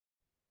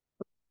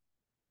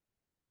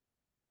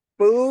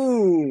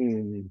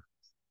Boom.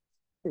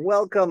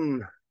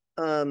 Welcome.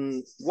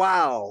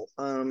 Wow.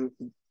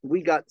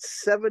 We got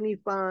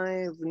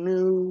 75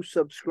 new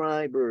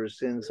subscribers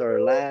since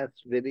our last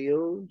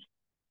videos.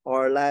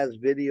 Our last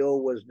video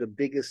was the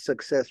biggest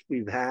success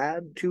we've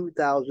had,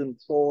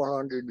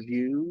 2,400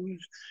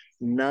 views,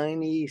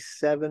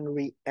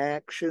 97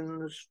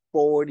 reactions,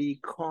 40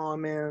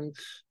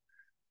 comments.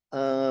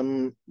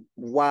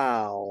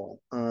 Wow.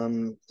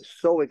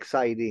 So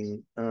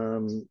exciting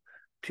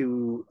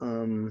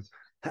to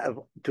have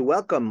to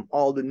welcome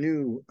all the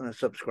new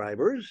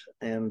subscribers.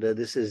 And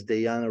this is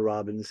Dayana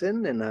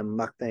Robinson, and I'm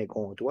Martin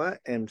Comtois,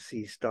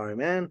 MC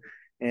Starman.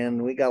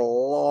 And we got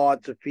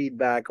lots of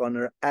feedback on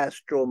our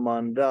Astro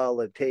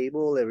Mandala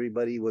table.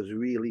 Everybody was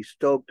really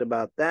stoked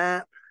about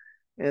that.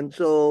 And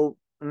so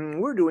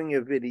we're doing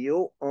a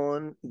video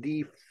on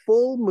the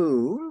full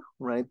moon,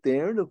 right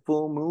there, the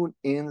full moon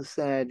in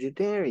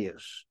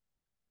Sagittarius.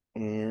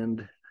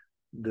 And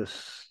the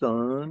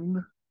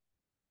sun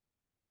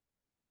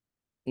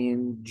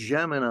in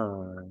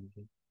Gemini.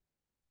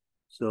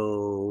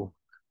 So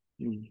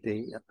you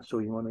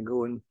want to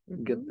go and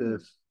get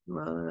this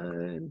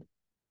slide?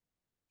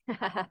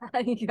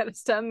 You gotta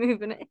stop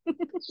moving it.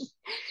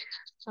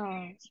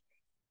 Oh.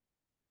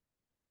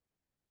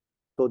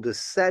 So the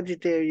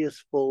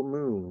Sagittarius full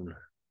moon.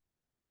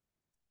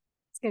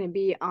 It's gonna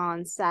be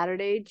on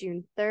Saturday,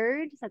 June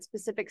 3rd. That's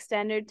Pacific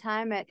Standard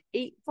Time at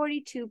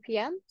 8:42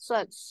 p.m. So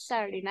that's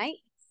Saturday night.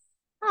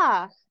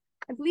 I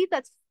believe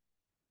that's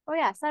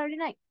Saturday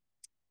night.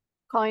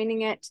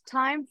 Coining it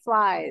Time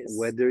Flies.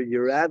 Whether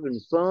you're having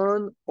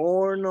fun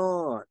or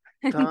not,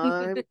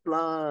 time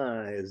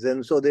flies.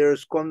 And so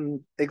there's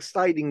some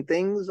exciting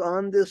things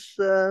on this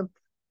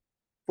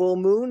full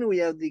moon. We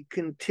have the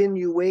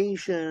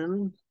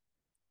continuation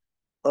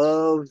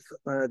of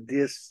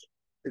this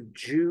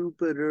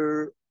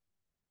Jupiter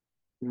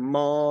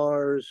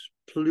Mars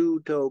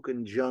Pluto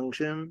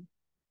conjunction.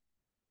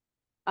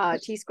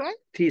 T-square?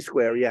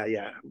 T-square,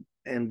 yeah.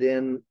 And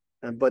then,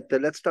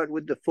 let's start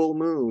with the full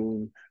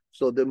moon.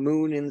 So the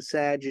moon in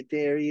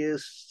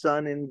Sagittarius,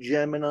 sun in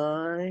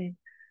Gemini,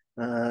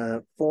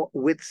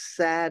 with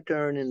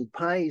Saturn in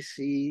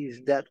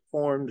Pisces, that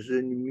forms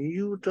a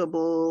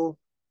mutable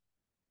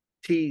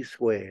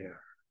T-square.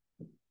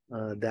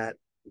 That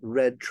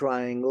red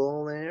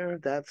triangle there,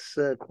 that's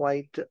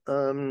quite...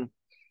 So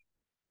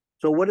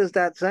what is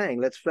that saying?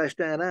 Let's flesh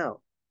that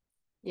out.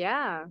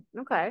 Yeah,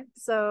 okay.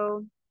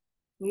 So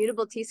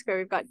mutable T-square,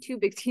 we've got two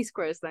big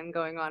T-squares then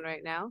going on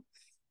right now.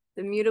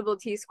 The mutable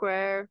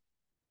T-square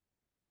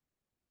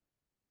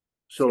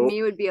to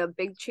me would be a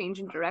big change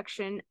in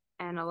direction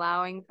and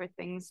allowing for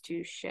things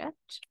to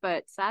shift,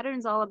 but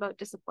Saturn's all about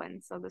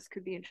discipline, so this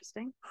could be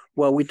interesting.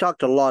 Well, we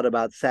talked a lot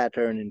about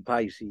Saturn and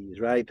Pisces,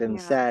 right? And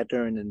yeah.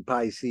 Saturn and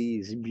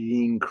Pisces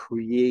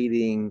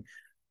creating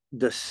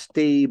the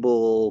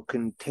stable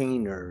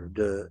container,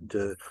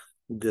 the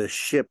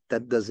ship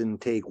that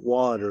doesn't take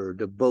water,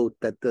 the boat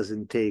that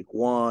doesn't take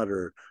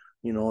water,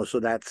 so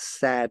that's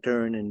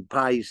Saturn and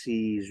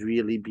Pisces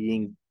really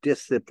being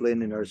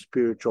disciplined in our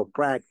spiritual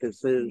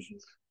practices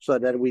so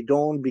that we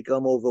don't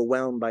become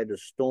overwhelmed by the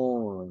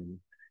storm.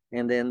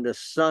 And then the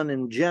sun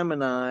in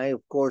Gemini,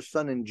 of course,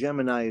 sun in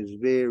Gemini is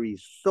very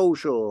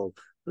social.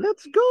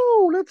 Let's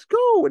go.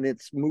 And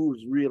it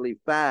moves really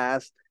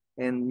fast.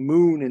 And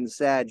moon in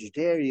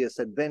Sagittarius,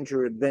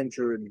 adventure.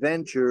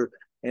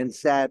 And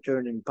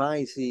Saturn in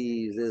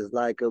Pisces is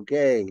like,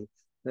 okay,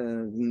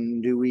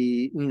 do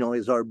we,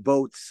 is our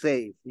boat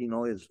safe?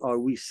 Are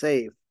we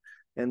safe?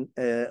 And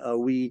are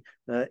we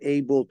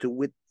able to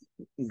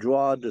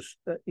withdraw the,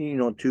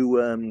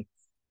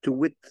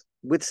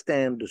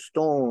 withstand the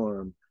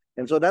storm?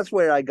 And so that's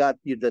where I got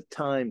you the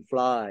time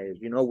flies,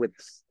 with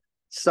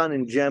sun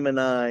in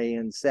Gemini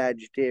and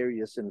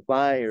Sagittarius and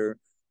fire,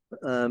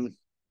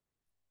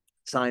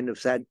 sign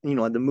of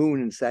the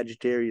moon in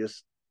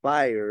Sagittarius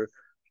fire,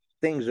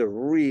 things are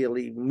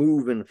really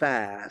moving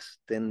fast.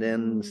 And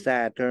then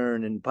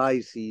Saturn and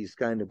Pisces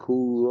kind of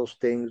cools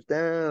things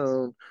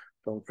down.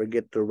 Don't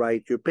forget to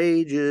write your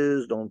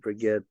pages. Don't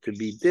forget to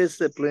be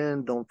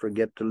disciplined. Don't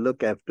forget to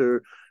look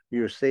after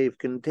your safe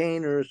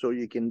container so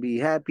you can be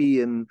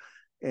happy and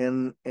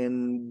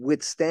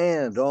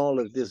withstand all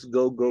of this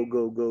go.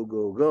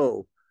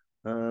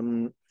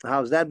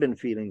 How's that been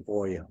feeling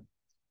for you?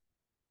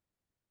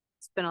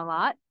 It's been a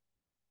lot.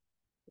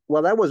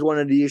 Well, that was one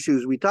of the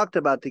issues we talked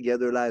about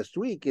together last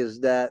week,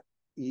 is that,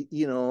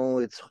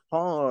 it's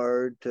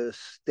hard to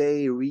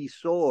stay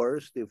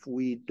resourced if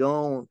we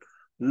don't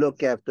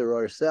look after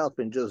ourselves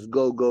and just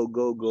go.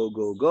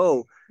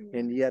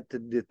 And yet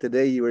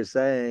today you were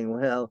saying,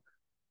 well,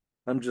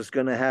 I'm just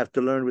going to have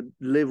to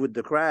live with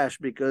the crash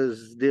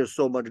because there's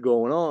so much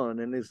going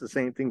on. And it's the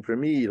same thing for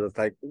me. It's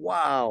like,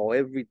 wow,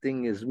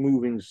 everything is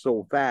moving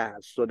so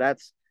fast. So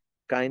that's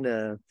kind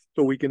of...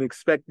 So we can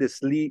expect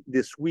this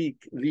week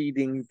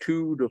leading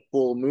to the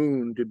full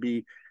moon to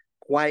be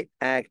quite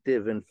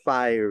active and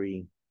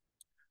fiery.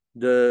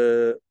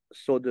 So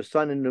the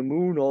sun and the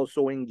moon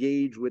also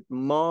engage with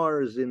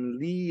Mars in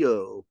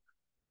Leo,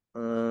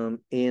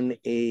 in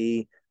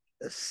a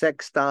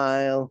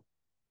sextile,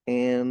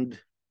 and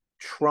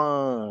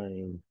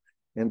trine.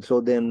 And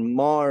so then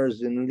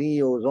Mars in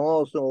Leo is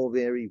also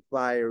very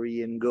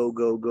fiery and go,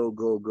 go, go,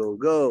 go, go,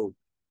 go.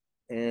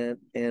 And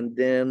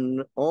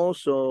then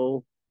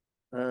also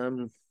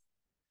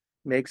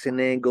makes an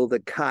angle the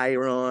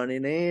Chiron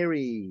in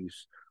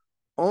Aries.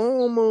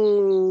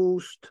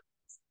 Almost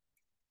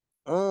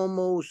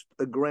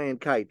a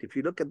grand kite. If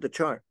you look at the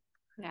chart.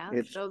 Yeah,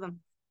 show them.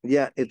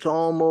 Yeah, it's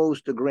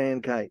almost a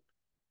grand kite.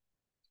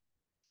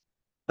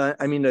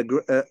 I mean a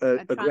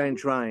grand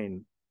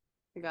trine.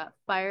 We got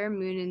fire,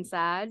 moon, and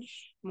Sag.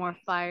 More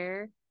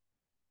fire.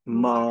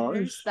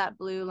 Mars. That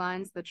blue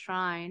line's the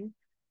trine.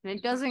 And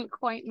it doesn't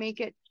quite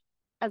make it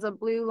as a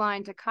blue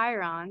line to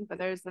Chiron, but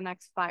there's the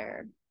next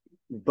fire.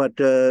 But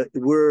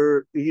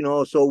we're,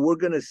 so we're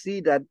going to see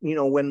that,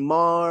 when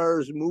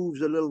Mars moves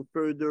a little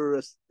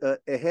further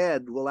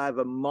ahead, we'll have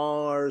a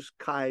Mars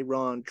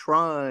Chiron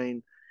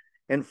trine.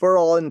 And for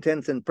all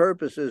intents and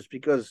purposes,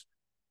 because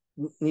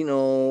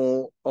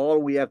all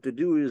we have to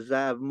do is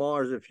have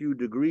Mars a few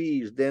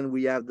degrees, then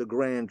we have the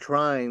grand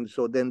trine.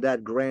 So then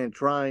that grand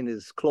trine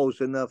is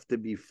close enough to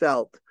be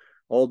felt,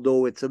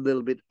 although it's a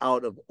little bit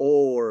out of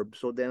orb.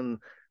 So then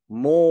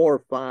more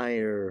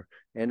fire,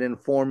 and then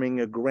forming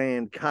a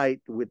grand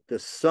kite with the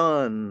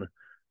sun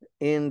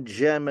in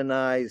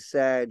Gemini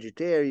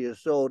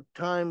Sagittarius. So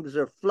times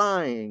are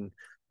flying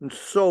and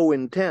so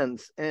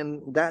intense,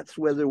 and that's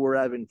whether we're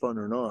having fun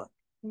or not.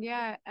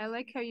 Yeah, I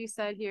like how you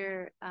said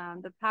here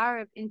the power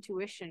of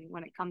intuition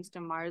when it comes to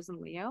Mars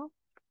and Leo.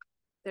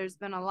 There's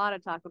been a lot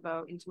of talk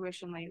about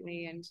intuition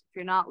lately, and if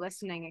you're not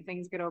listening,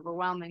 things get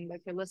overwhelming. But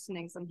if you're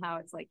listening, somehow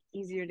it's like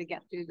easier to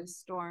get through the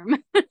storm.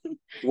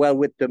 Well,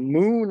 with the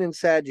moon in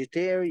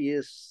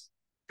Sagittarius,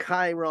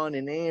 Chiron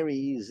in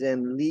Aries,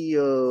 and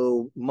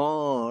Leo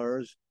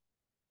Mars,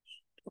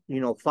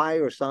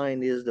 fire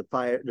sign is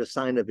the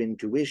sign of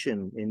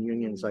intuition in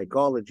Jungian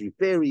psychology.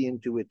 Very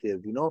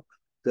intuitive,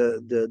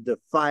 the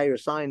fire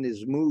sign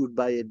is moved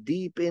by a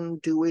deep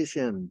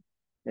intuition.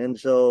 And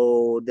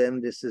so then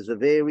this is a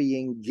very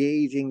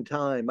engaging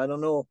time. I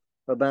don't know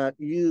about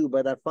you,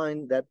 but I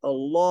find that a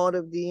lot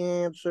of the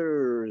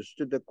answers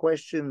to the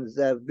questions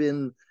that have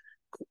been,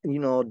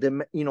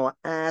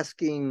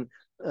 asking,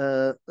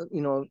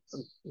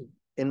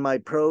 in my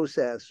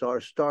process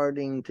are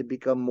starting to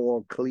become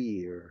more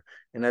clear.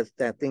 And I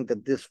think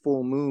that this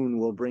full moon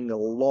will bring a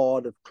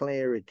lot of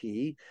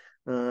clarity.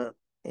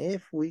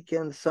 If we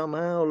can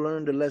somehow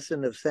learn the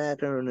lesson of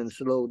Saturn and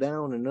slow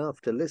down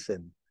enough to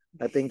listen.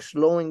 I think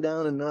slowing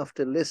down enough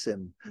to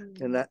listen,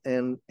 and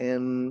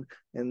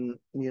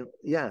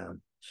yeah.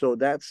 So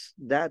that's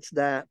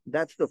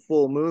the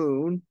full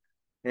moon,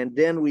 and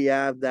then we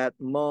have that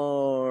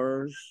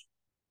Mars,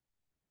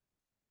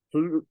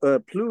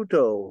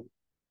 Pluto,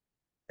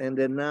 and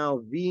then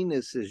now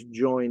Venus is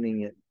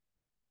joining it,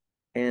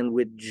 and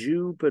with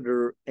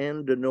Jupiter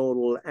and the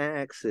nodal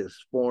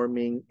axis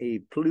forming a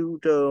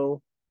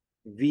Pluto,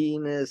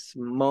 Venus,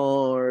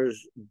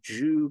 Mars,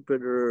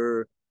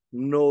 Jupiter,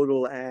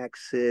 nodal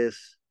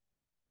axis,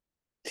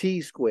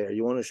 T-square.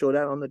 You want to show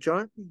that on the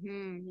chart?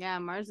 Yeah,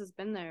 Mars has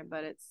been there,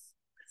 but it's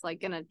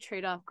like gonna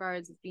trade off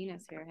guards with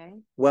Venus here, hey?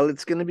 Well,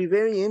 it's going to be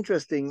very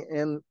interesting,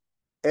 and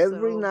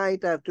every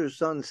night after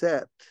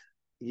sunset,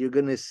 you're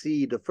going to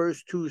see the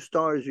first two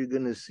stars you're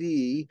going to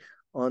see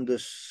on the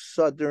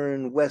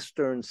southern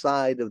western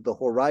side of the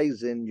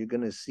horizon. You're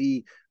going to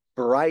see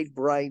bright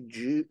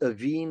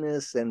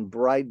Venus and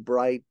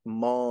bright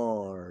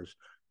Mars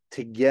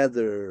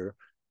together,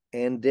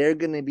 and they're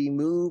going to be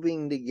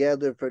moving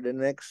together for the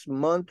next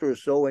month or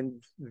so,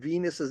 and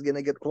Venus is going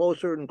to get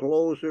closer and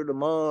closer to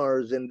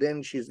Mars, and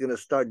then she's going to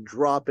start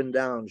dropping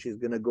down. She's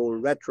going to go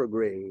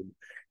retrograde.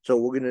 So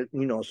we're going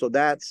to, so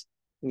that's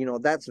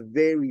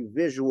very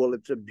visual.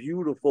 It's a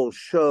beautiful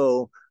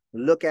show.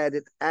 Look at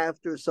it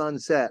after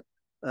sunset,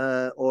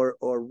 or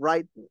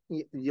right,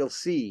 you'll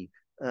see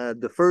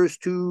the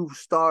first two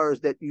stars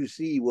that you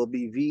see will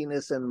be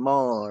Venus and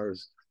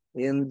Mars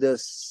in the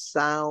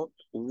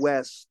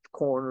southwest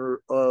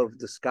corner of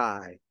the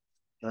sky.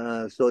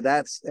 So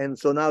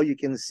now you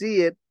can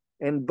see it,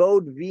 and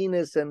both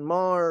Venus and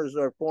Mars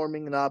are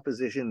forming an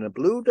opposition to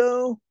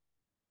Pluto,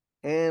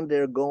 and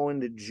they're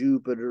going to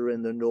Jupiter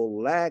in the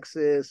nodal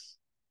axis,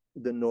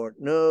 the North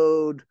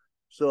Node.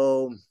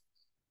 So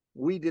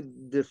we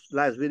did this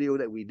last video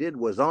that we did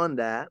was on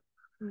that.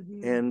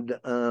 And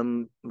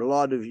a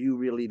lot of you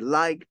really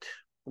liked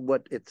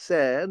what it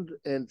said.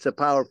 And it's a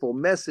powerful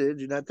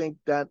message. And I think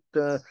that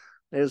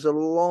there's a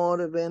lot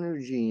of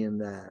energy in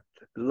that,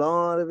 a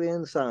lot of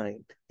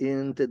insight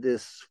into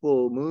this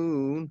full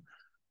moon.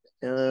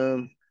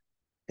 Time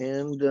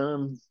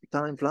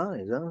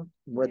flies, huh?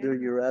 Whether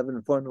you're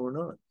having fun or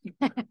not.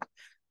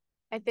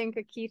 I think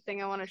a key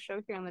thing I want to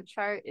show here on the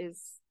chart is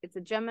it's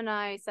a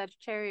Gemini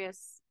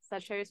Sagittarius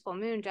full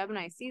moon,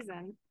 Gemini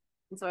season.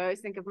 And so I always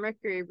think of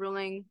Mercury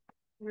ruling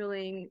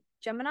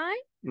Gemini.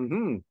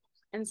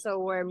 And so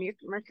where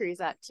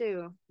Mercury's at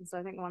too. And so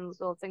I think one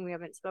little thing we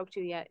haven't spoke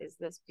to yet is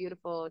this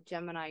beautiful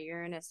Gemini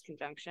Uranus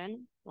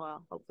conjunction.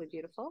 Well, hopefully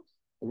beautiful.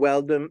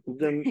 Well,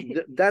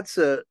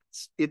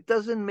 it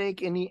doesn't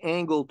make any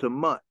angle to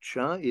much,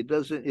 huh? It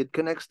doesn't. It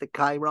connects to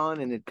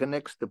Chiron and it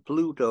connects to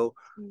Pluto,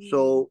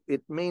 so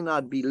it may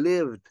not be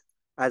lived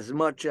as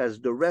much as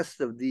the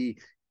rest of the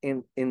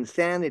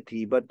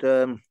insanity. But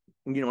and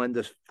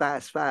this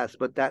fast.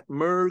 But that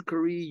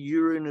Mercury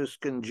Uranus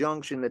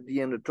conjunction at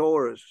the end of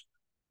Taurus,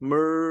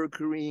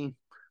 Mercury.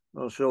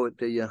 I'll show it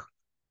to you.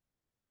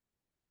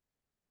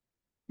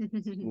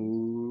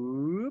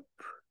 Whoop.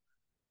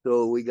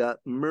 So we got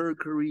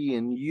Mercury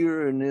and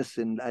Uranus,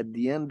 and at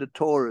the end of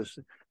Taurus,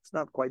 it's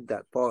not quite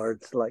that far.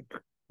 It's like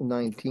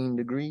 19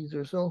 degrees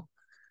or so.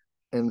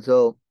 And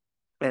so,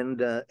 and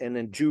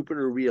then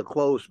Jupiter real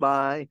close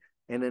by,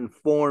 and then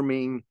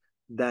forming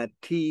that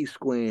T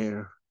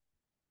square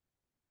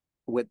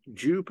with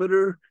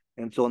Jupiter.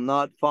 And so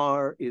not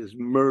far is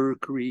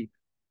Mercury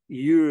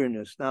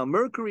Uranus. Now,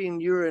 Mercury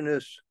and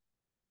Uranus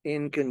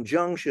in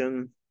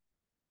conjunction,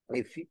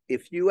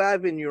 if you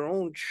have in your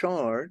own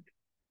chart,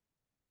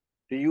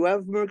 do you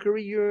have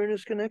Mercury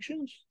Uranus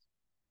connections?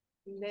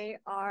 They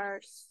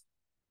are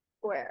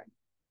square.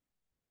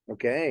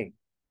 Okay.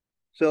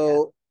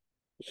 So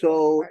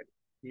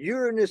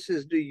Uranus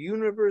is the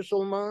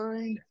universal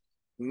mind,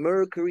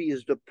 Mercury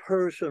is the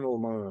personal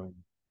mind.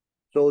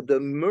 So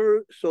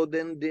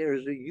then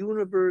there's a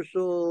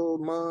universal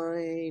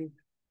mind,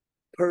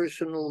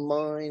 personal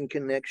mind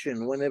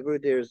connection whenever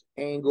there's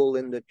angle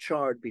in the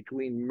chart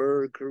between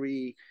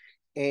Mercury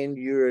and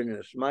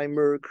Uranus. My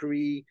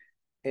Mercury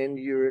and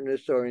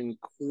Uranus are in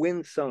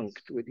quinsync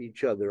with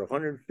each other,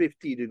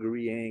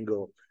 150-degree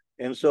angle.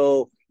 And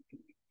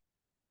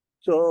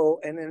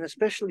and then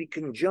especially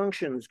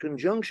conjunctions.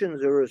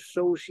 Conjunctions are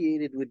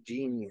associated with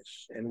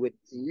genius and with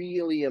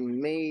really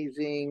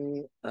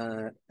amazing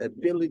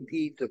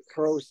ability to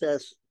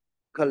process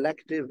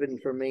collective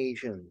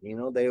information.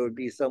 There would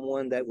be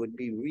someone that would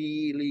be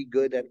really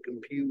good at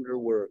computer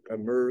work, a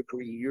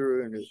Mercury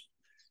Uranus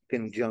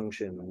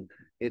conjunction.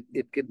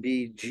 It could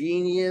be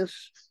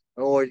genius,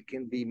 or it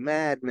can be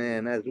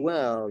madman as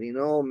well,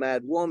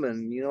 mad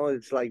woman.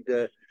 It's like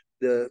the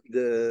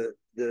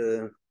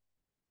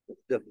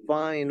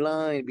fine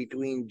line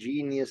between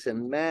genius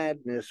and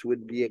madness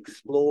would be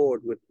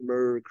explored with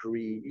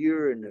Mercury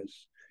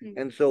Uranus.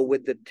 And so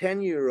with the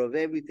tenure of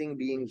everything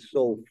being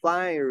so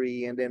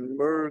fiery, and then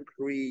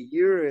Mercury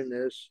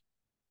Uranus,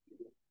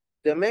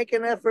 to make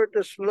an effort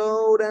to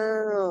slow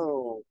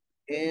down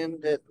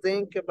and to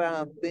think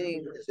about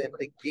things and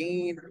to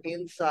gain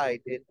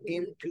insight and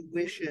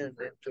intuition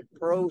and to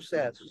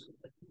process,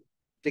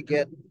 to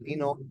get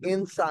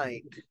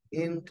insight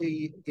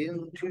into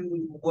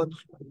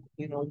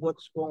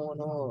what's going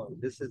on.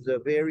 This is a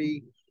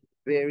very,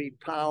 very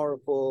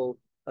powerful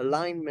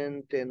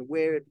alignment, and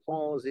where it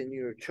falls in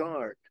your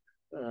chart,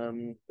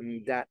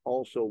 that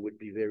also would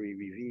be very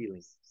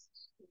revealing.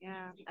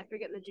 Yeah, I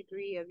forget the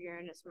degree of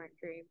Uranus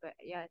Mercury, but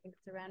yeah, I think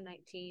it's around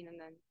 19, and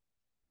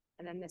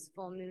then this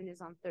full moon is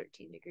on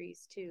 13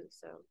 degrees too.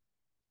 So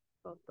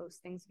both those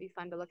things would be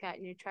fun to look at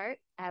in your chart.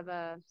 I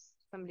have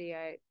somebody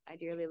I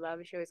dearly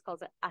love. She always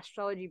calls it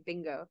astrology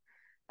bingo.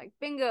 Like,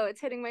 bingo, it's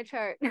hitting my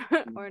chart.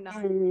 Or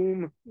not.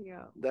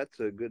 Yeah. That's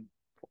a good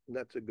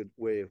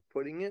way of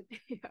putting it.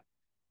 Yeah.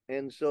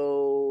 And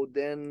so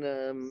then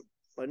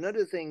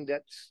another thing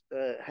that's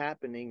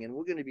happening, and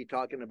we're going to be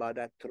talking about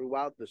that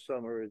throughout the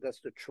summer,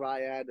 that's the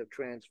Triad of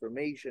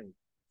Transformation.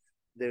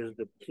 There's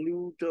the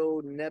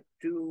Pluto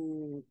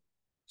Neptune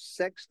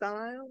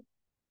sextile,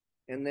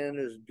 and then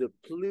there's the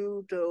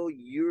Pluto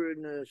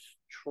Uranus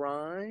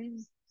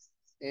trine,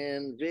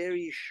 and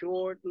very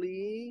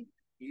shortly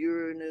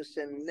Uranus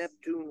and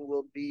Neptune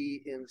will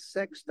be in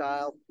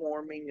sextile,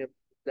 forming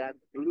that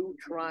blue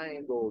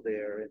triangle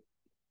there.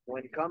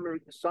 When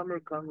summer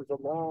comes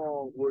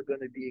along, we're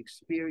going to be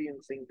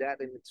experiencing that,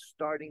 and it's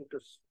starting to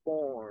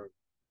form.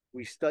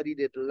 We studied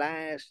it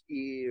last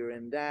year,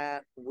 and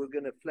that we're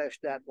going to flesh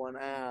that one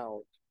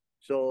out.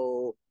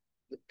 So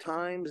the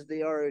times,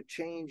 they are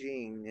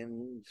changing,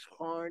 and it's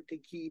hard to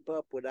keep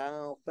up with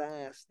how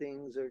fast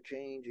things are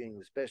changing,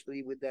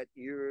 especially with that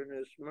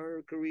Uranus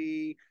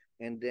Mercury,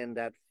 and then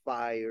that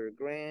fire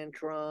grand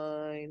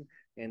trine,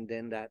 and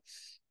then that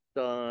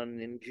Sun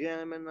in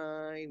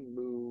Gemini,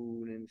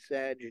 Moon in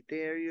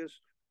Sagittarius.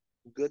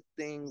 Good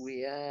thing we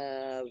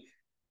have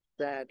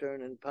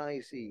Saturn and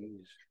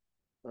Pisces.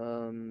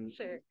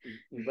 Sure.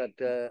 But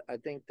I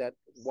think that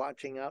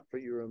watching out for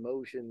your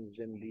emotions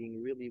and being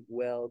really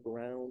well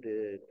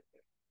grounded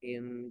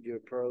in your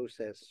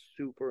process,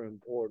 super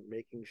important.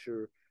 Making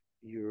sure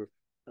you're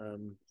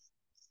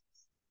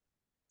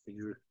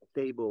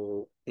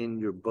stable in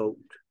your boat.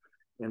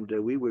 And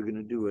we were going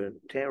to do a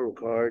tarot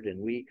card,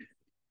 and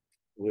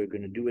we're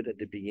going to do it at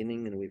the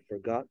beginning, and we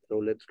forgot. So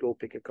let's go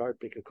pick a card.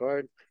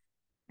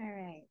 All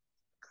right.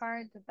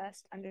 Card to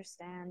best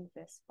understand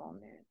this full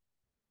moon.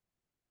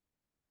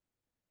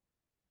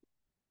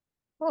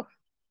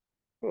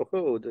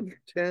 Oh, the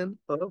 10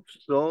 of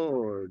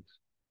Swords.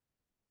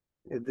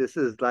 This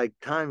is like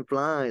time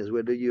flies,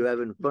 whether you're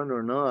having fun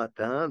or not,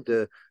 huh?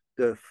 The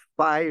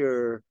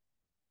fire,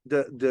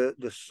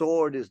 the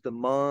sword is the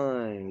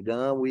mind,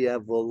 huh? We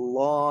have a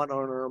lot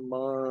on our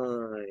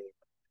mind.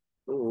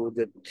 Oh,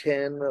 the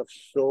Ten of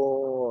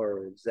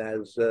Swords,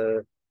 as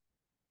that's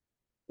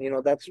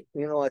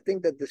I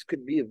think that this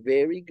could be a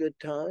very good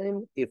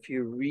time if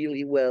you're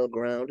really well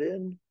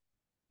grounded.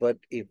 But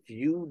if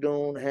you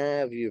don't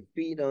have your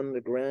feet on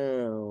the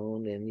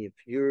ground and if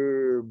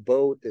your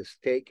boat is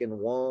taking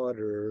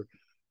water,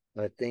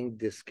 I think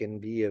this can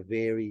be a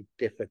very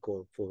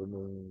difficult full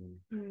moon.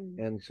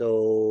 And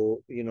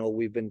so,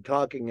 we've been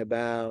talking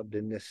about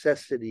the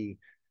necessity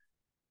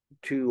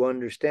to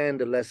understand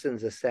the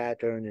lessons of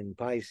Saturn and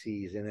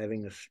Pisces and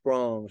having a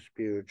strong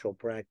spiritual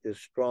practice,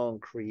 strong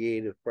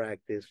creative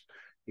practice,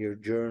 your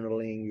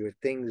journaling, your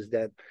things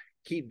that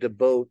keep the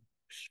boat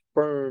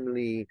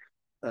firmly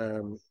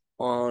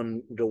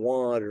on the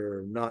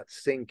water, not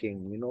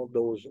sinking.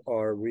 Those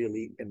are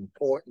really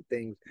important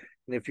things.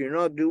 And if you're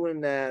not doing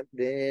that,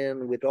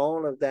 then with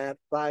all of that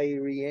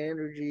fiery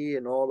energy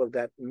and all of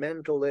that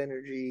mental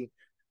energy,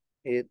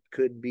 it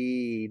could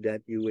be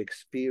that you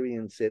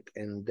experience it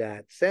in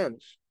that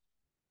sense.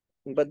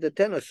 But the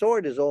Ten of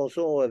Swords is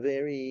also a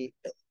very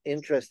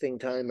interesting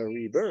time of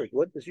rebirth.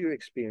 What is your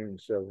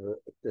experience of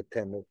the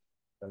Ten of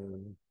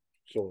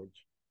Swords?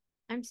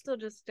 I'm still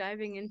just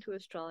diving into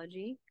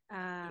astrology.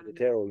 The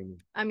tarot, you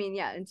mean? I mean,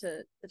 yeah,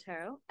 into the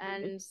tarot.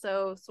 And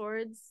so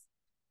swords,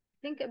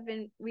 I think I've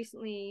been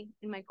recently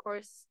in my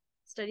course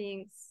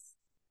studying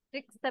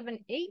 6,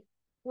 7, 8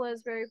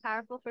 was very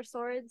powerful for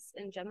swords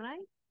in Gemini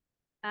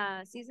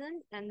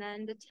season. And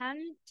then the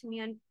 10 to me,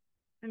 and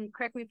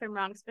correct me if I'm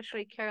wrong,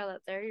 especially Carol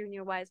out there, you're in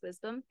your wise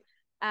wisdom,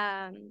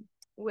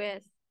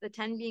 with the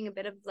 10 being a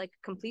bit of like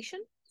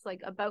completion. It's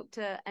like about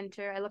to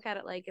enter. I look at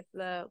it like if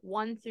the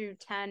 1 through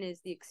 10 is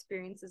the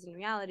experiences in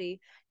reality,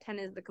 10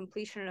 is the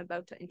completion and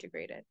about to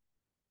integrate it.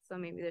 So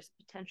maybe there's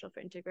potential for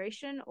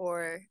integration,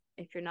 or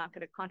if you're not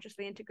going to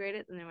consciously integrate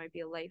it, then there might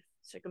be a life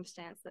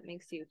circumstance that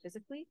makes you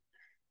physically.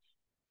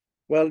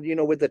 Well,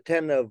 with the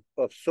Ten of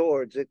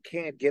Swords, it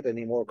can't get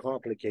any more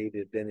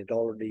complicated than it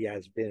already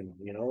has been.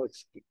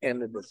 It's the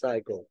end of the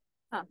cycle.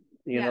 Huh.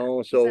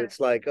 So it's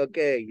like,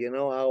 okay,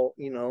 how,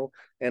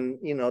 and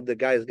the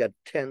guy's got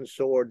 10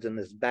 swords in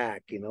his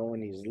back,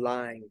 and he's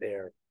lying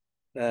there.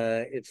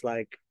 It's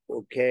like,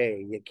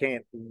 okay, you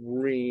can't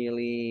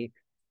really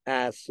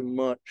ask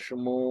much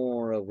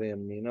more of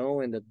him,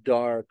 and the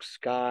dark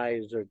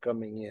skies are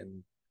coming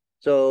in.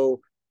 So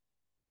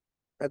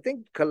I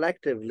think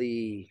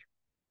collectively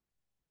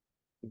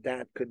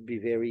that could be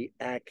very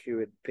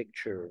accurate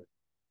picture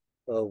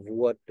of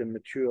what the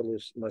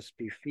materialist must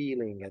be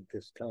feeling at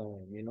this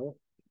time.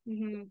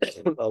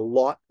 A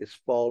lot is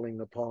falling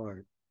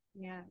apart.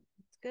 Yeah,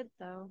 it's good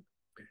though.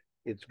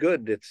 It's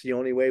good. It's the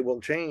only way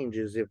we'll change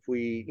is if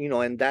we,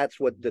 and that's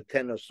what the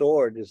Ten of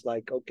Swords is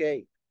like.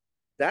 Okay,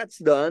 that's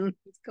done.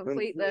 Let's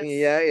complete this.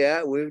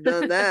 Yeah, we've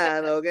done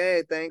that.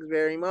 Okay, thanks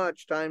very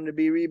much. Time to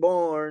be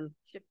reborn.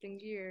 Shifting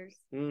gears.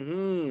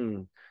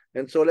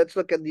 And so let's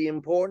look at the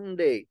important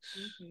dates.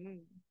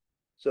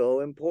 So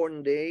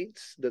important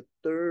dates. The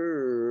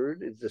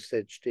 3rd is the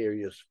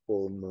Sagittarius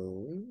full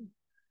moon.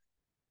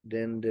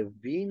 Then the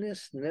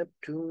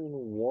Venus-Neptune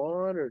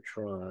water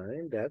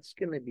trine, that's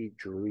going to be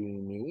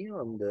dreamy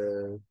on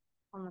the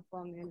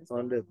full moon.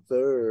 On the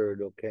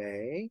 3rd,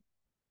 okay.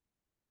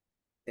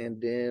 And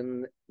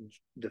then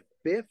the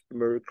 5th,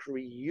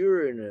 Mercury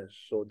Uranus.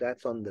 So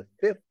that's on the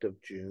 5th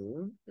of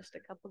June. Just a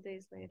couple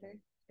days later.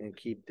 And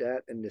keep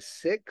that. And the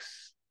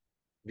 6th,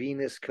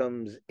 Venus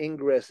comes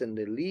ingress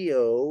into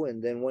Leo.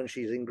 And then when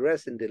she's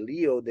ingress into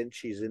Leo, then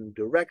she's in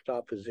direct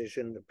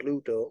opposition to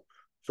Pluto.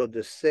 So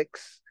the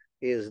 6th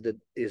is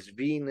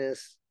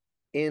Venus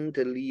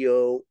into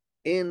Leo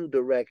in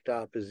direct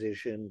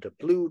opposition to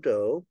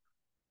Pluto.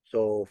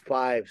 So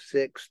 5,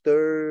 6,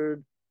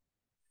 3rd,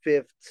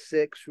 5th,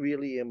 6th,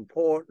 really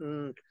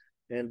important.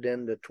 And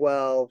then the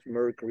 12th,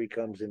 Mercury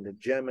comes into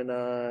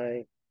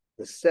Gemini.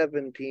 The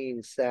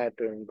 17th,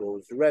 Saturn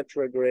goes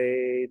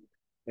retrograde.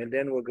 And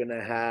then we're going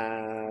to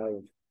have,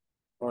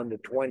 on the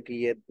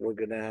 20th, we're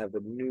going to have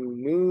a new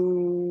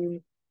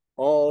moon.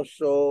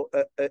 Also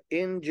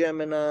in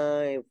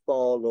Gemini,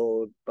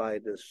 followed by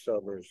the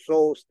summer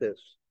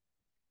solstice.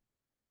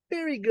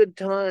 Very good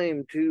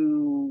time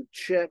to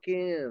check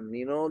in.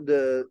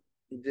 The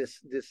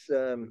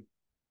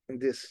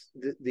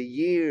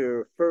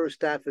year,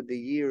 first half of the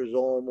year is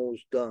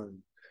almost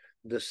done.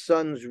 The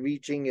sun's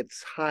reaching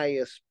its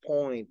highest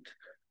point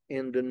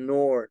in the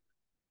north.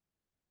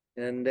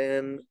 And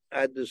then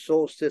at the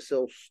solstice,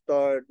 it'll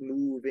start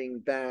moving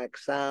back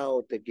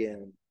south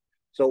again.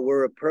 So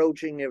we're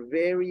approaching a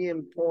very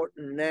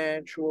important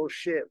natural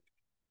shift.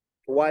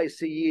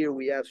 Twice a year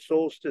we have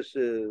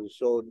solstices.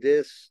 So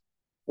this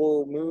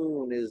full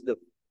moon is the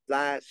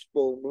last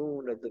full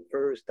moon of the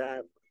first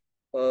half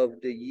of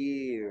the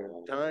year.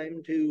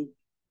 Time to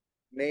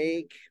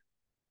make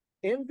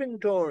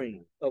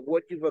inventory of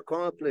what you've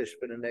accomplished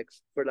for the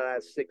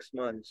last 6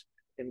 months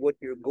and what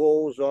your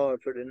goals are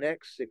for the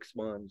next 6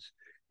 months.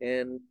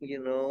 And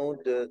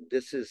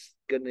this is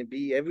going to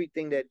be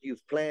everything that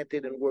you've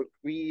planted and worked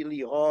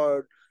really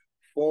hard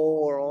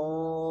for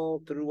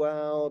all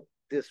throughout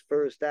this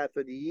first half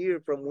of the year,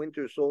 from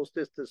winter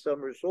solstice to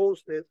summer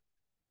solstice.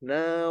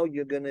 Now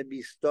you're going to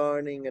be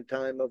starting a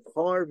time of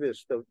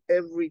harvest of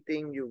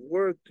everything you've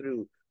worked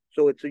through.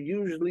 So it's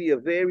usually a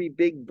very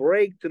big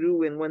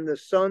breakthrough. And when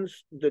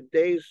the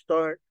days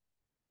start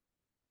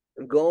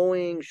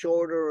going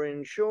shorter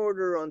and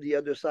shorter on the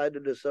other side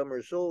of the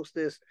summer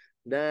solstice,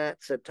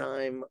 that's a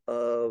time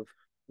of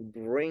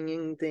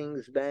bringing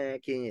things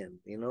back in.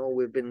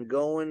 We've been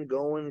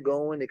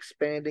going,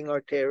 expanding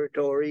our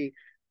territory.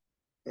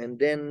 And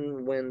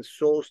then when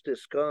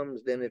solstice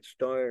comes, then it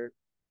starts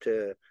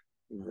to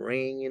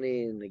bring it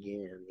in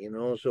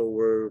again, so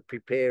we're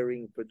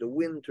preparing for the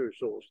winter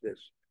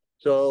solstice.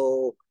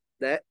 So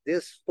that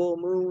this full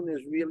moon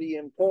is really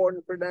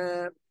important for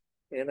that.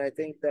 And I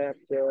think that,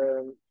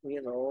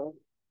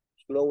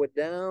 slow it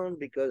down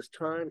because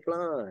time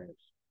flies.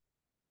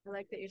 I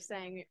like that you're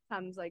saying it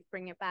comes like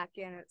bring it back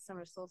in at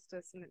summer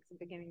solstice, and it's the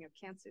beginning of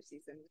Cancer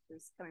season, which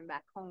is coming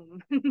back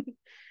home.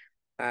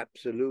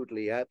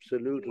 Absolutely,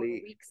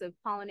 absolutely. Weeks of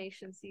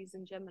pollination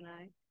season,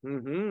 Gemini.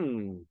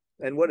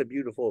 And what a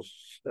beautiful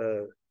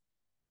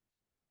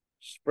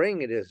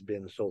spring it has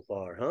been so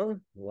far, huh?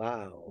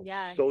 Wow.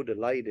 Yeah. So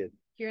delighted.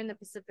 Here in the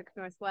Pacific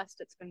Northwest,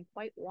 it's been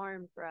quite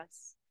warm for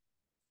us.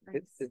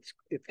 Nice.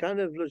 It's kind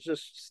of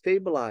just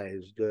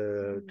stabilized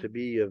to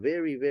be a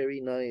very, very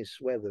nice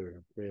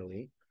weather,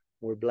 really.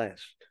 We're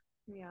blessed.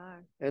 We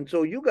are. And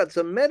so you got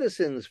some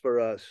medicines for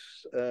us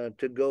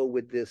to go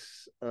with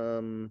this.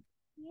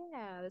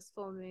 Yeah, this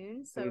full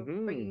moon. So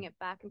bringing it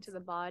back into the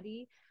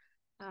body.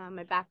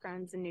 My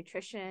background's in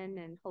nutrition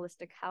and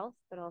holistic health,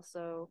 but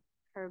also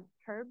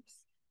herbs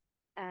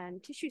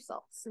and tissue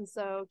salts. And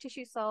so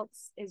tissue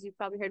salts, as you've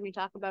probably heard me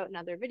talk about in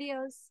other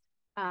videos,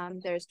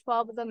 there's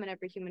 12 of them in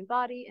every human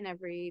body, and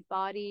every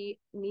body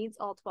needs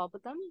all 12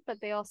 of them, but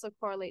they also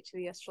correlate to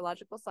the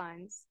astrological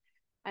signs.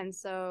 And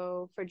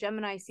so for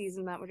Gemini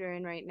season that we're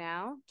in right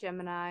now,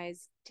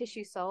 Gemini's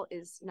tissue salt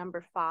is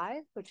number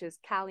 5, which is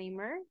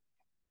kalimer,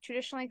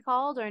 traditionally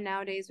called, or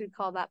nowadays we'd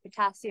call that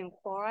potassium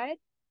chloride.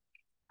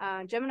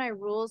 Gemini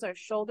rules our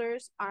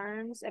shoulders,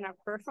 arms, and our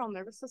peripheral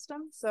nervous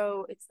system.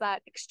 So it's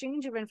that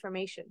exchange of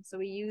information. So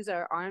we use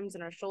our arms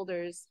and our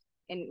shoulders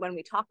when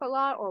we talk a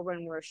lot, or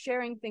when we're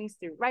sharing things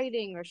through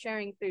writing, or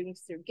sharing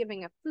things through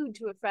giving a food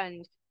to a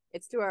friend.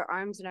 It's through our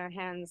arms and our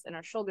hands and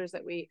our shoulders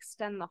that we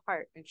extend the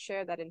heart and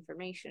share that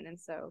information. And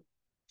so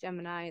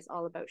Gemini is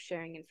all about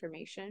sharing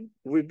information.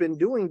 We've been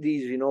doing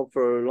these,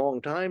 for a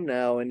long time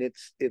now, and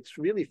it's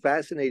really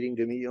fascinating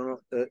to me.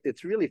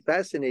 It's really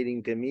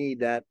fascinating to me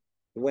that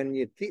when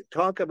you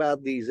talk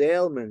about these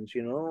ailments,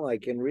 I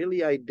can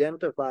really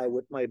identify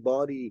what my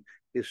body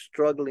is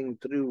struggling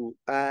through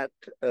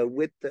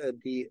with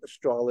the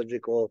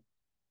astrological,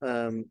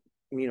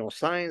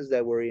 signs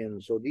that we're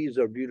in. So these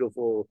are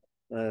beautiful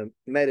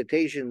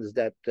meditations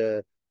that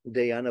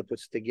Dayana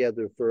puts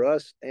together for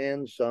us,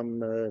 and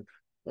some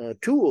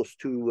tools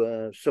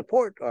to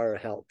support our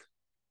health.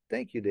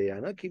 Thank you,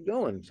 Dayana. Keep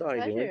going.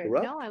 Sorry to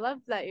interrupt. No, I love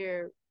that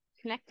you're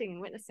connecting and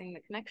witnessing the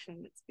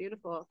connection. It's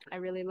beautiful. I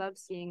really love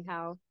seeing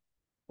how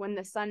when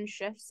the sun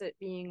shifts, it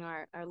being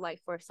our life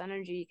force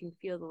energy, you can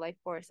feel the life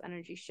force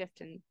energy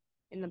shift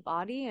in the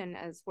body. And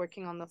as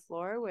working on the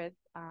floor with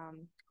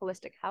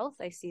holistic health,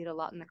 I see it a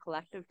lot in the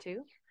collective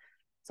too.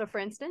 So for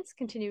instance,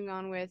 continuing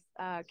on with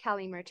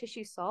kalimer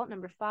tissue salt,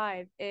 number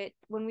 5,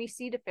 when we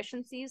see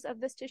deficiencies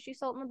of this tissue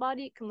salt in the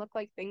body, it can look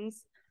like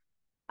things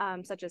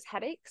such as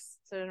headaches.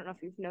 So I don't know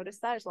if you've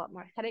noticed that. There's a lot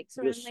more headaches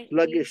around the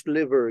sluggish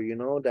liver,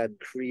 that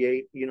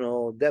create,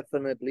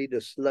 definitely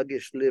the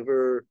sluggish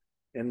liver,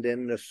 and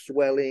then the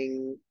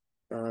swelling,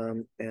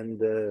 and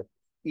the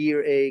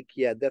earache.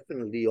 Yeah,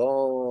 definitely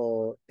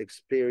all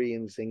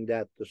experiencing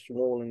that, the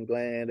swollen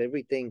gland,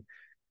 everything.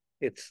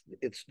 It's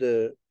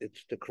the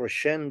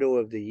crescendo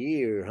of the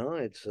year, huh?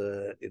 It's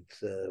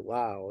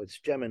wow, it's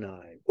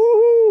Gemini.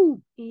 Woohoo!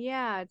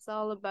 Yeah,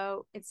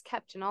 it's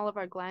kept in all of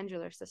our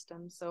glandular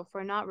systems. So if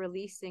we're not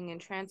releasing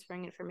and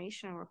transferring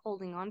information, and we're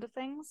holding on to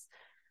things,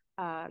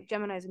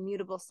 Gemini is a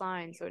mutable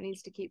sign, so it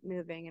needs to keep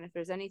moving. And if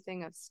there's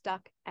anything of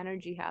stuck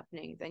energy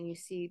happening, then you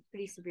see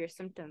pretty severe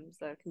symptoms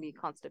that can be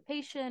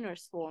constipation or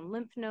swollen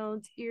lymph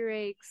nodes,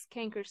 earaches,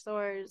 canker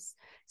sores,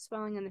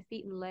 swelling in the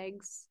feet and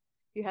legs.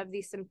 If you have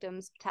these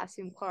symptoms,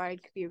 potassium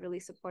chloride could be really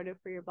supportive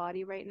for your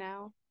body right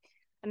now.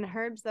 And the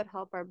herbs that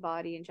help our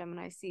body in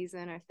Gemini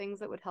season are things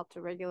that would help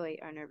to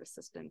regulate our nervous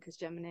system, because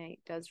Gemini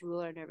does rule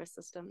our nervous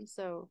system.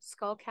 So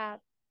skullcap,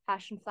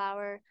 passion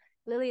flower,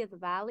 lily of the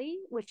valley,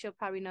 which you'll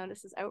probably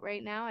notice is out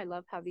right now. I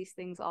love how these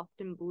things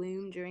often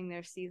bloom during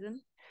their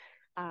season.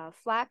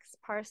 Flax,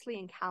 parsley,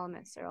 and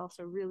calamus are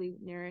also really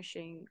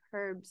nourishing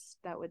herbs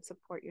that would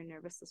support your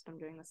nervous system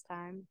during this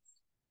time.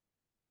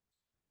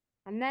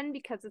 And then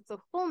because it's a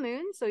full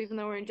moon, so even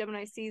though we're in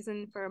Gemini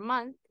season for a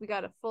month, we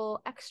got a full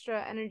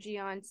extra energy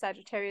on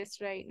Sagittarius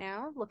right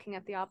now, looking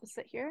at the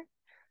opposite here.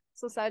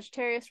 So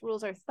Sagittarius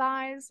rules our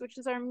thighs, which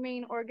is our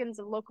main organs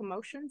of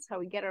locomotion, how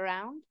we get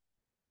around.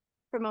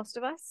 for most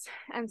of us.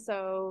 And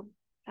so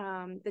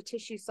the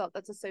tissue salt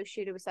that's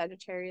associated with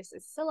Sagittarius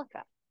is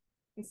silica.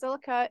 And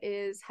silica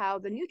is how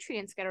the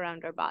nutrients get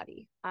around our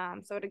body.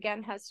 So it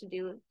again has to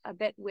do a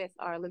bit with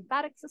our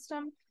lymphatic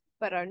system,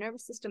 but our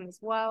nervous system as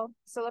well.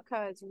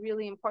 Silica is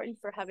really important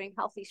for having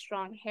healthy,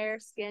 strong hair,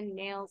 skin,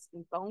 nails,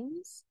 and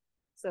bones.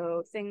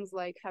 So things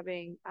like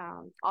having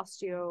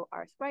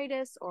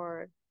osteoarthritis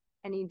or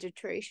any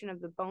deterioration of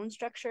the bone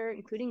structure,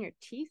 including your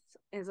teeth,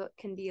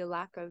 can be a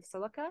lack of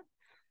silica.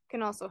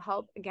 Can also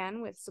help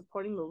again with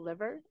supporting the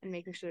liver and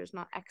making sure there's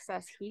not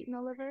excess heat in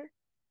the liver.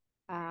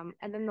 And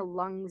then the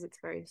lungs, it's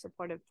very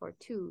supportive for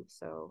too.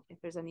 So if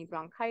there's any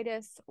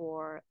bronchitis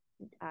or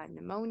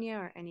pneumonia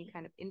or any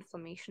kind of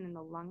inflammation in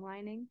the lung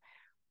lining,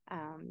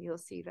 you'll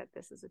see that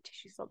this is a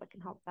tissue salt that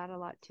can help that a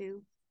lot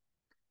too.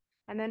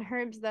 And then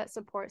herbs that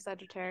support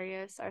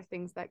Sagittarius are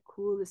things that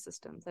cool the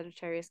system.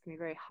 Sagittarius can be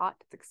very hot,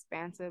 it's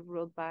expansive,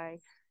 ruled by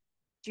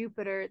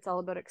Jupiter. It's all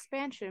about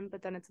expansion,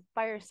 but then it's a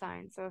fire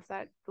sign. So if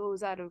that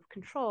goes out of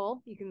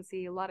control, you can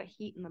see a lot of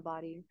heat in the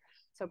body.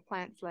 So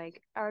plants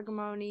like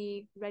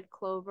argamony, red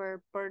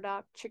clover,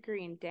 burdock,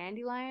 chicory, and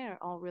dandelion are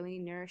all really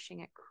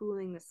nourishing at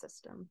cooling the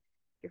system.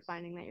 You're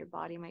finding that your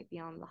body might be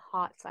on the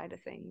hot side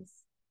of things.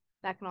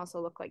 That can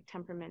also look like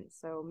temperament.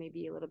 So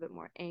maybe a little bit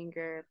more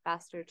anger,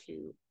 faster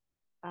to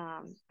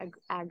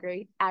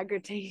aggravation.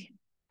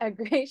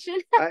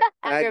 Aggravation.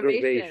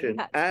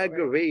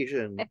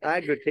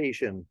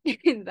 Agitation.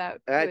 That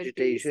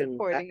agitation.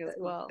 Supporting as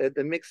well.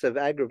 The mix of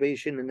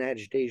aggravation and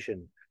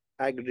agitation.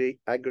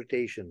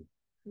 Agitation.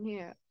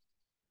 Yeah.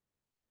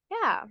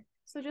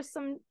 So just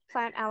some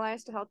plant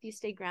allies to help you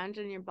stay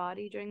grounded in your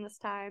body during this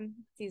time.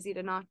 It's easy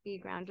to not be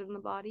grounded in the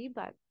body,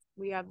 but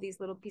we have these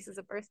little pieces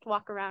of earth to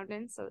walk around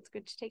in, so it's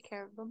good to take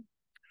care of them.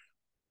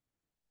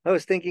 I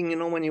was thinking,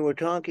 when you were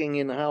talking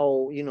and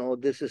how,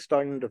 this is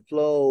starting to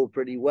flow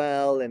pretty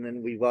well, and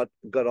then we've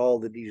got all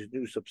these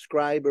new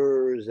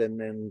subscribers, and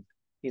then,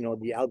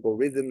 the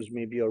algorithms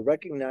maybe will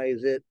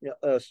recognize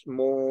us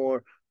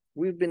more.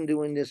 We've been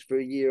doing this for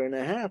a year and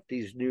a half,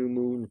 these new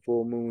moon,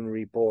 full moon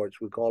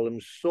reports. We call them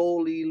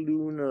solely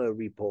lunar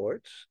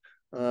reports,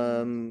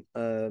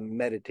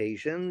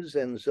 meditations.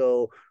 And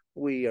so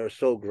we are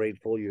so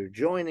grateful you're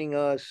joining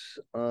us,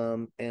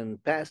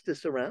 and pass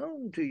this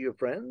around to your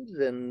friends,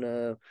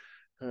 and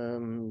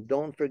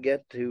don't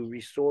forget to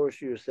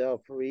resource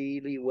yourself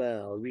really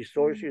well.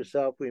 Resource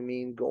yourself, we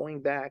mean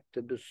going back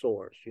to the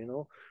source,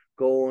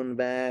 going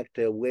back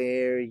to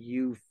where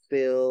you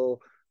fill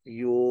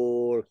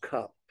your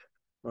cup,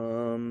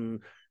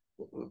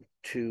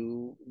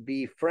 to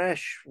be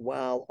fresh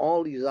while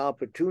all these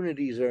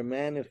opportunities are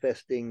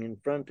manifesting in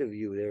front of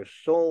you. There's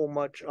so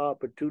much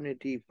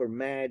opportunity for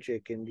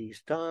magic in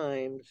these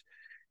times,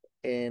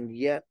 and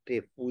yet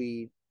if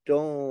we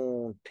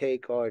don't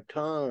take our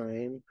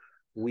time,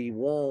 we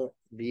won't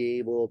be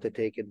able to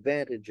take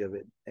advantage of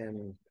it,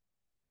 and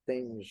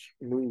things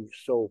move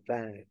so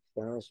fast.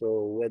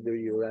 So whether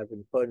you're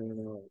having fun or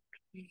not,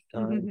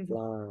 time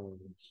flies.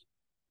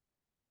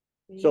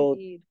 So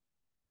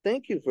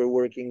thank you for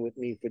working with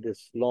me for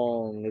this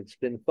long. It's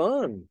been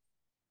fun.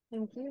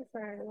 Thank you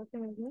for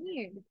working with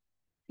me and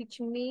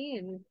teaching me,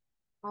 and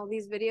all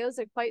these videos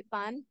are quite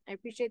fun. I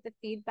appreciate the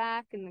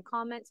feedback and the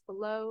comments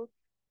below.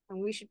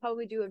 And we should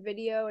probably do a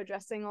video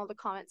addressing all the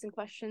comments and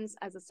questions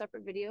as a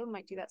separate video.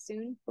 Might do that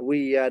soon.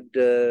 We had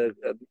a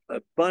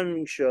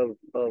bunch of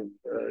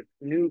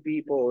new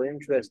people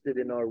interested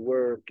in our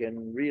work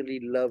and really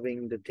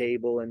loving the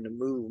table and the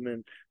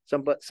movement.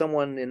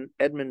 Someone in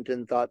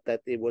Edmonton thought that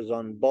it was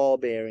on ball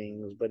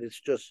bearings, but it's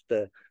just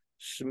a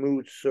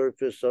smooth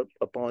surface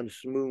upon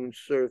smooth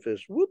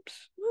surface.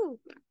 Whoops. Woo.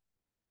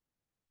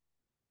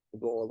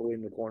 We'll go all the way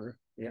in the corner.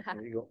 Yeah,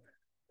 there you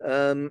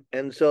go.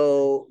 And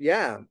so,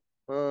 yeah.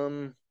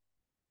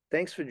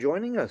 Thanks for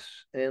joining us,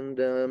 and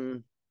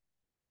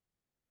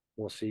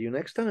we'll see you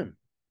next time.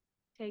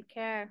 Take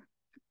care.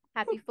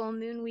 Happy full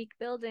moon week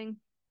building.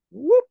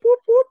 Whoop, whoop.